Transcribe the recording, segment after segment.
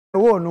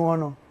wo no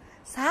no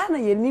saa na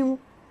yenim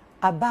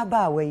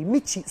ababa we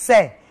Micky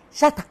say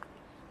shatta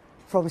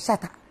from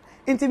shatta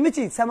into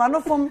Micky sama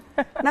no from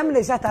na me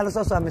shatta no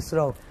so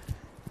amesro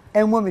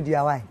enwo me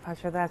dia why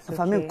that's okay.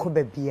 Fa me ko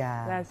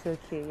bia That's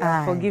okay. You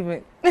are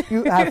forgiven.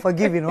 You are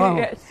forgiven. Oh.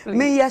 Yes,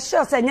 me ya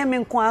sure say nya me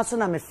nko aso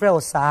na me frɛ o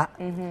saa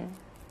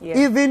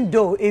even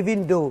though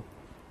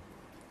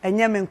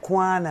enya me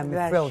nko na me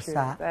frɛ o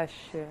saa that's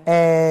true.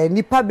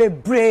 Nipa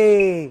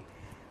bebre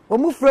o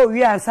mu frɛ o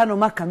wi ansa no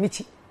maka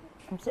Micky.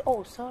 I'm saying,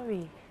 oh,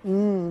 sorry.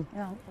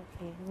 Yeah,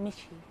 okay,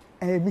 Micky.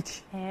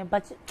 Micky.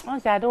 But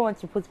honestly, I don't want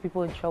to put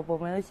people in trouble.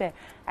 When I say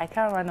I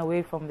can't run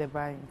away from the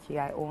brand,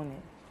 I own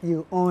it.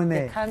 You own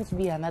There it. can't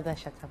be another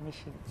shatta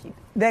Micky.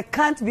 There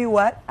can't be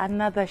what?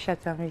 Another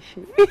shatta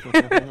Micky.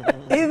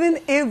 Even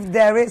if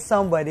there is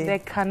somebody. There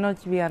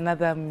cannot be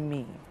another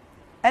me.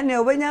 And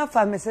when you're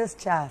from Mrs.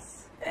 Charles.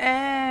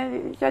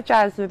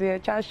 Charles,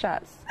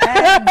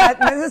 But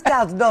Mrs.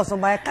 Charles does so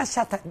my can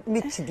shatta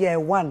Micky there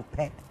one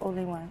pet.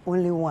 Only one.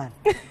 Only one.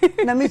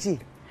 Now Micky,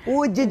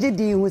 who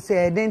JJD who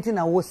say identity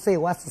na wo say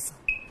what's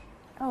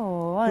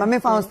Oh, Mama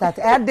found that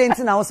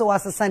identity na also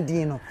was a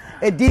dino.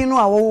 A dino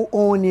a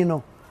own you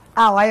know.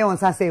 I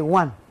want to say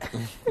one.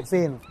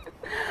 Say no.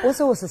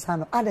 Also was a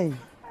son of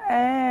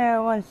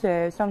once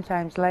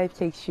sometimes life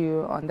takes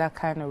you on that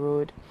kind of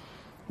road.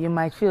 You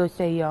might feel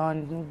say you're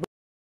on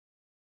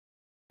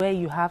where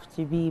you have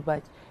to be,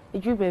 but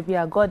you baby,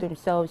 God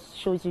Himself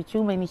shows you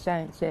too many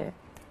signs.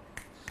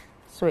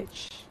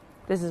 Switch.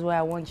 This is where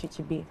I want you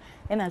to be.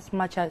 And as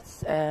much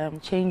as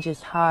change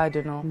is hard,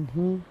 you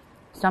know,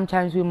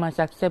 sometimes we must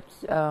accept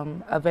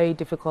a very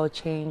difficult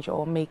change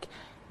or make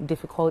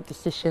difficult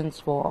decisions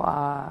for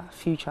our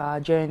future,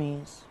 our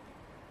journeys.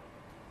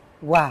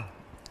 Wow.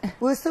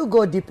 We'll still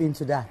go deep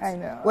into that. I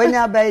know. When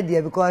you're by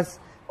there, because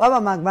what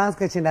about McBrown's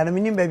kitchen that I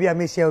mean, baby, I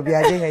may share be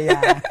a day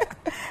here.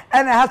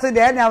 And I have to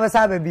the end of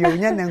a baby,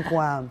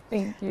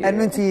 Thank you.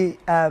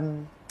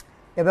 And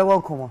you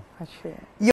welcome. Sure.